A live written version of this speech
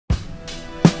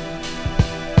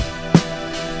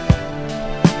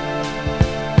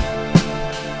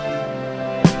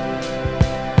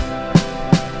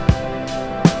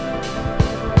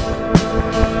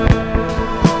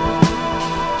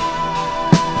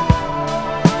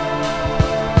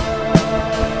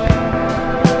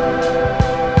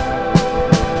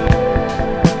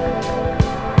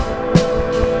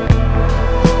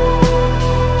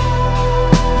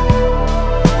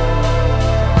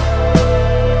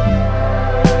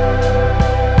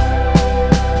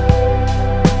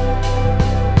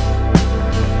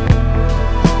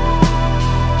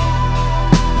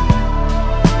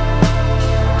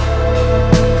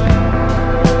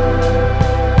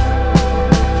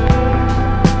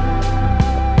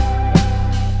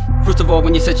before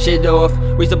when you set shit off.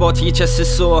 Raise the bar till your chest is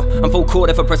sore. I'm full court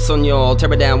if I press on y'all.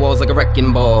 Tear it down walls like a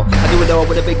wrecking ball. I do it all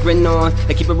with a big grin on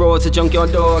and keep it raw as a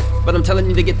junkyard dog. But I'm telling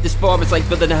you to get this far, it's like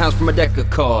building a house from a deck of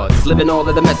cards. Living all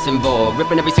of the mess involved,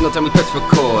 ripping every single time we press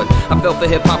record. I fell for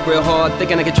hip-hop real hard,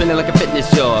 thinking I could train it like a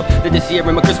fitness job. Then this year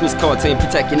in my Christmas card saying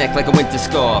protect your neck like a winter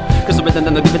scarf. Cause the rhythm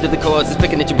that'll give it to the cause is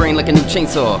picking at your brain like a new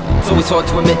chainsaw. It's always hard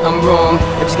to admit I'm wrong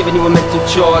if it's giving you a mental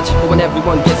charge. But when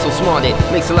everyone gets so smart, it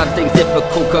makes a lot of things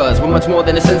difficult. Cause we're much more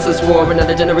than a senseless war.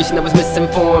 Another generation that was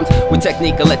misinformed. With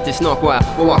technique, I let this knock while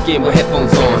we'll walk in with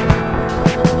headphones on.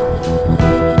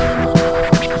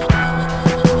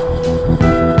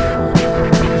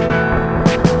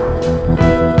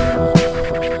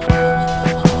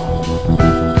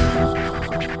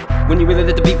 When you really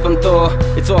let the beat from Thor,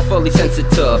 it's all fully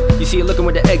sensitive. You see it looking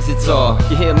where the exits are.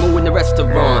 You hear moo in the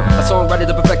restaurant. A songwriter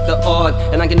to perfect the art,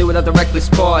 and I can do it at the reckless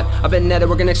part. I've been at it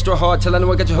working extra hard till I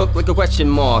know I got you hooked like a question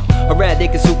mark. A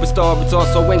radical superstar, it's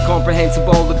also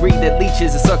incomprehensible. Agree that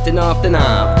leeches are sucked enough, then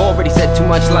I've already said too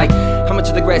much, like how much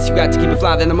of the grass you got to keep it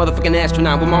fly than a motherfucking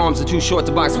astronaut. But my arms are too short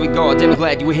to box with God. Damn, I'm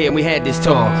glad you were here and we had this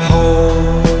talk.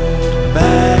 Hold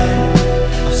back,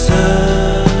 I'm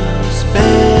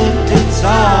suspect it's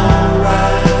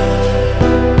alright.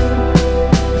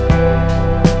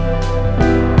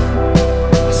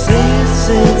 Since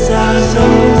it's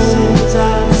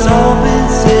all been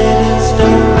said in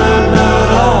stone, I'm not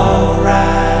alright.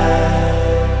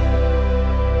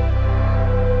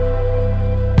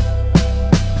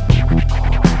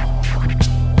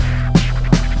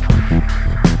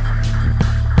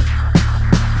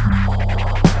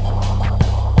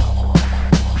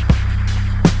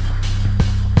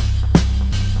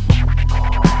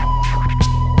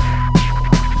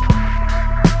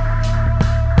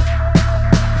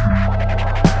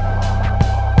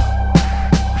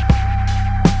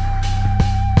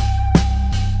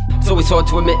 It's hard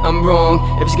to admit I'm wrong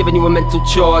if it's giving you a mental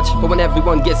charge. But when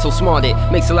everyone gets so smart, it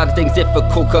makes a lot of things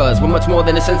difficult. Cause we're much more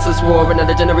than a senseless war.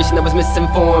 Another generation that was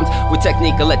misinformed. With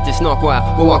technique, I let this knock while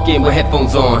we'll walk in with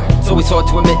headphones on. So it's hard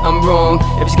to admit I'm wrong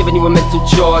if it's giving you a mental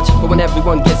charge. But when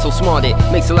everyone gets so smart, it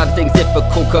makes a lot of things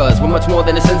difficult. Cause we're much more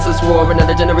than a senseless war.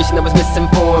 Another generation that was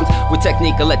misinformed. With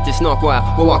technique, I let this knock while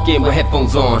we'll walk in with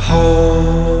headphones on.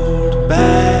 Hold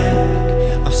back.